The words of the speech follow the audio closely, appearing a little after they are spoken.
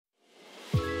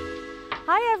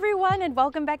Hi everyone and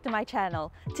welcome back to my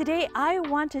channel. Today I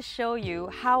want to show you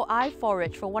how I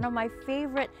forage for one of my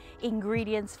favorite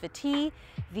ingredients for tea,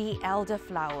 the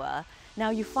elderflower. Now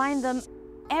you find them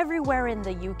everywhere in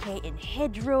the UK, in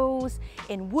hedgerows,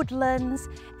 in woodlands,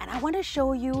 and I want to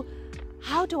show you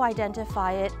how to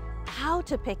identify it, how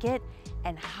to pick it,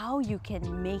 and how you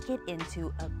can make it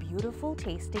into a beautiful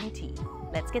tasting tea.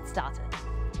 Let's get started.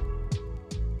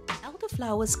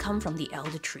 Elderflowers come from the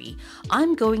elder tree.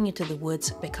 I'm going into the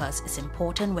woods because it's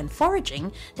important when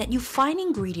foraging that you find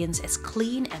ingredients as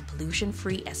clean and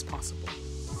pollution-free as possible.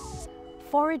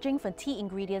 Foraging for tea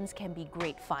ingredients can be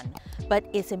great fun, but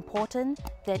it's important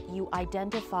that you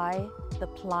identify the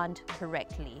plant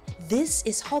correctly. This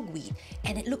is hogweed,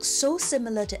 and it looks so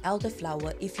similar to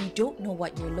elderflower if you don't know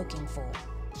what you're looking for.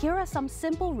 Here are some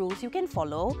simple rules you can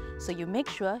follow so you make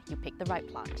sure you pick the right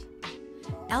plant.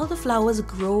 Elderflowers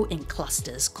grow in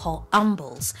clusters called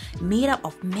umbels, made up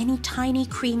of many tiny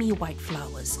creamy white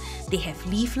flowers. They have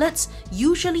leaflets,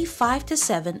 usually 5 to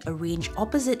 7, arranged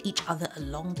opposite each other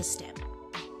along the stem.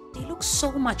 They look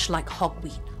so much like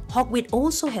hogweed. Hogweed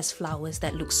also has flowers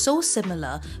that look so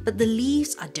similar, but the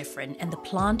leaves are different and the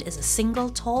plant is a single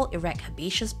tall erect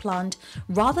herbaceous plant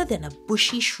rather than a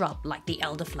bushy shrub like the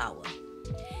elderflower.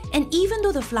 And even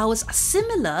though the flowers are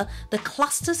similar, the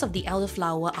clusters of the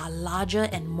elderflower are larger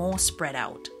and more spread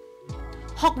out.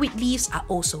 Hogweed leaves are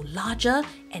also larger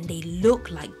and they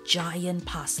look like giant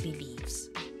parsley leaves.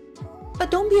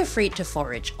 But don't be afraid to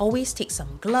forage. Always take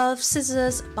some gloves,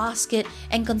 scissors, a basket,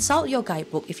 and consult your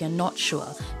guidebook if you're not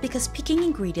sure, because picking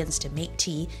ingredients to make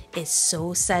tea is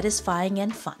so satisfying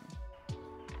and fun.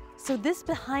 So this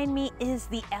behind me is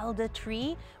the elder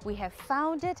tree. We have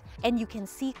found it and you can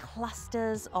see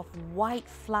clusters of white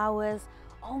flowers,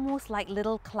 almost like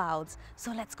little clouds.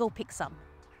 So let's go pick some.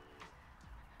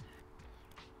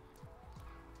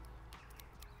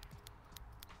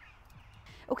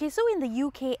 Okay, so in the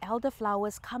UK,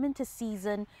 elderflowers come into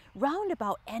season round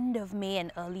about end of May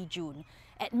and early June.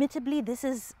 Admittedly, this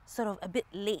is sort of a bit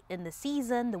late in the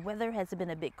season. The weather has been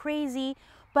a bit crazy,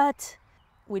 but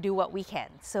we do what we can.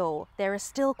 So there is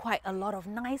still quite a lot of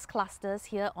nice clusters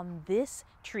here on this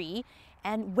tree.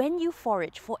 And when you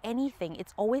forage for anything,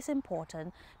 it's always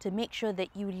important to make sure that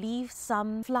you leave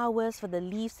some flowers for the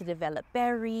leaves to develop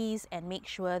berries and make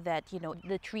sure that,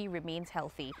 the tree remains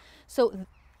healthy. So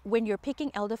when you're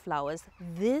picking elderflowers,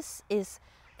 this is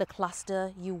the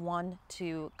cluster you want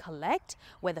to collect,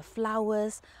 where the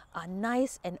flowers are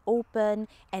nice and open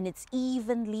and it's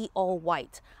evenly all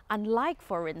white. Unlike,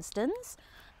 for instance,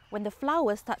 when the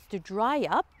flower starts to dry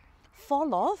up,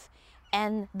 fall off,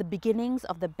 and the beginnings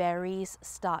of the berries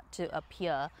start to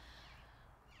appear.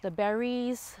 The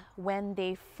berries, when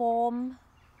they form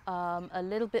a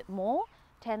little bit more,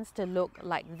 tends to look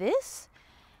like this.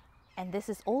 And this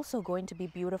is also going to be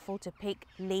beautiful to pick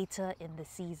later in the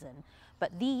season.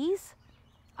 But these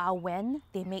are when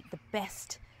they make the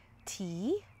best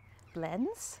tea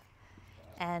blends.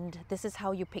 And this is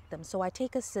how you pick them. So I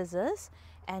take a scissors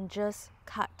and just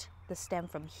cut the stem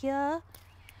from here.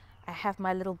 I have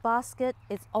my little basket.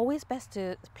 It's always best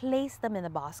to place them in a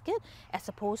basket as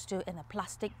opposed to in a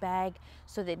plastic bag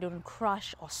so they don't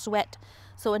crush or sweat.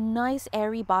 So a nice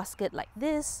airy basket like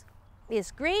this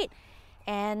is great.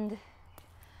 And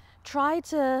try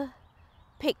to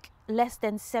pick less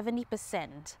than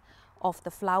 70% of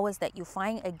the flowers that you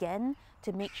find, again,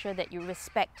 to make sure that you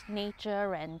respect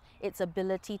nature and its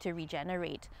ability to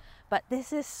regenerate. But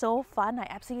this is so fun. I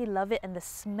absolutely love it, and the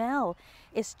smell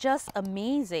is just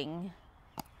amazing.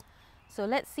 So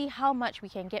let's see how much we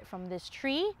can get from this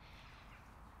tree.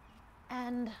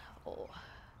 And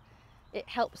it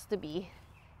helps to be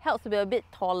a bit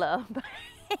taller.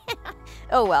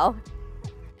 Oh well.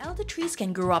 Elder trees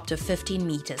can grow up to 15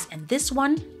 meters, and this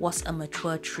one was a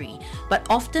mature tree. But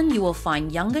often you will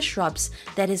find younger shrubs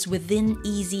that is within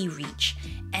easy reach,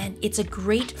 and it's a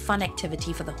great fun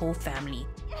activity for the whole family.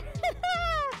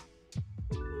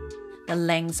 The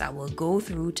lengths I will go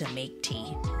through to make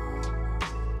tea.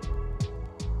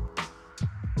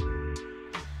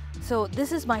 So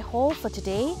this is my haul for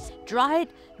today. Dried,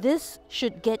 this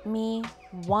should get me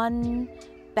one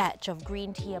batch of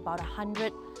green tea, about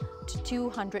 100 to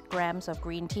 200 grams of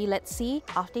green tea. Let's see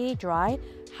after they dry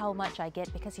how much I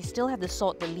get, because you still have to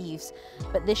sort the leaves,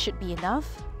 but this should be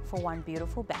enough for one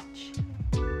beautiful batch.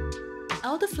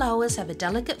 Elderflowers have a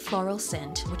delicate floral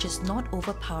scent which is not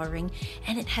overpowering,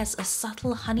 and it has a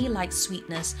subtle honey-like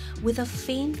sweetness with a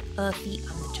faint earthy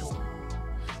undertone.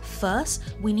 First,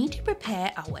 we need to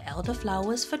prepare our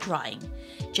elderflowers for drying.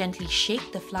 Gently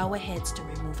shake the flower heads to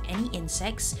remove any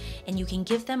insects, and you can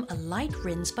give them a light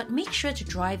rinse, but make sure to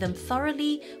dry them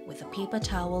thoroughly with a paper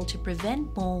towel to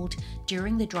prevent mold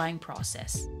during the drying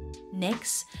process.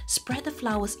 Next, spread the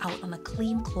flowers out on a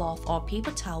clean cloth or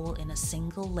paper towel in a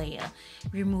single layer.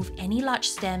 Remove any large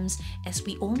stems, as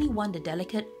we only want the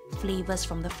delicate flavors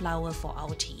from the flower for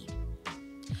our tea.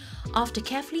 After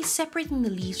carefully separating the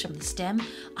leaves from the stem,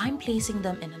 I'm placing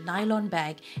them in a nylon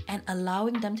bag and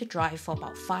allowing them to dry for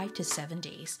about 5 to 7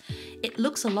 days. It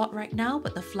looks a lot right now,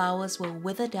 but the flowers will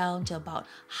wither down to about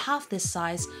half this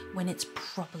size when it's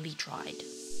properly dried.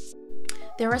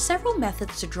 There are several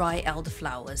methods to dry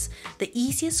elderflowers. The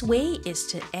easiest way is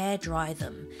to air dry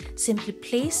them. Simply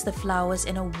place the flowers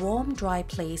in a warm, dry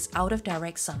place out of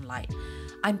direct sunlight.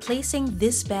 I'm placing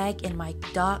this bag in my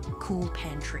dark, cool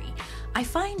pantry. I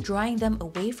find drying them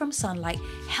away from sunlight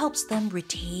helps them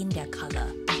retain their color.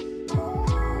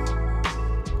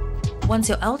 Once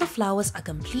your elderflowers are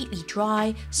completely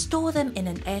dry, store them in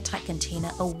an airtight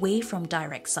container away from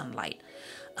direct sunlight.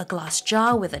 A glass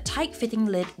jar with a tight-fitting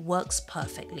lid works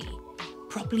perfectly.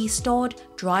 Properly stored,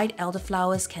 dried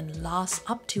elderflowers can last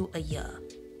up to a year.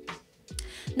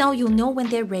 Now you'll know when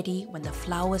they're ready when the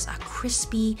flowers are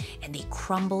crispy and they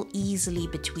crumble easily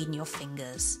between your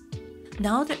fingers.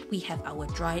 Now that we have our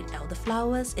dried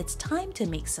elderflowers, it's time to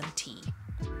make some tea.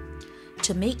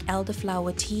 To make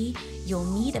elderflower tea, you'll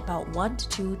need about 1 to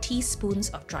 2 teaspoons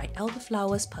of dried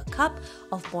elderflowers per cup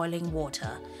of boiling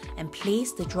water, and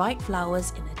place the dried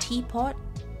flowers in a teapot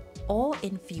or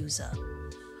infuser.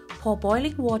 Pour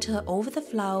boiling water over the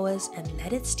flowers and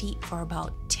let it steep for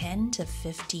about 10 to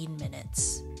 15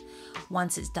 minutes.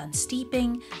 Once it's done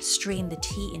steeping, strain the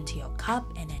tea into your cup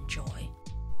and enjoy.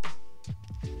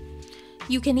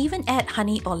 You can even add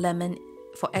honey or lemon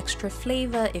for extra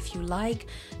flavor if you like,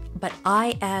 but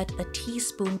I add a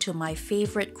teaspoon to my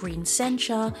favorite green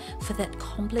sencha for that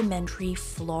complimentary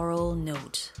floral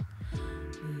note.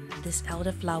 This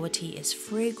elderflower tea is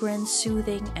fragrant,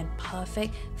 soothing, and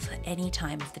perfect for any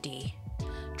time of the day.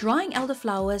 Drying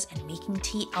elderflowers and making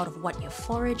tea out of what you've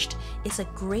foraged is a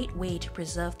great way to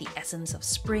preserve the essence of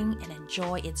spring and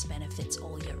enjoy its benefits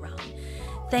all year round.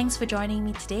 Thanks for joining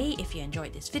me today. If you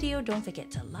enjoyed this video, don't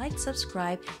forget to like,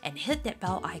 subscribe, and hit that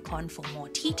bell icon for more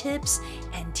tea tips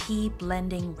and tea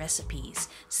blending recipes.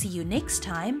 See you next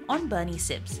time on Bernie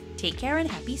Sips. Take care and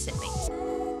happy sipping.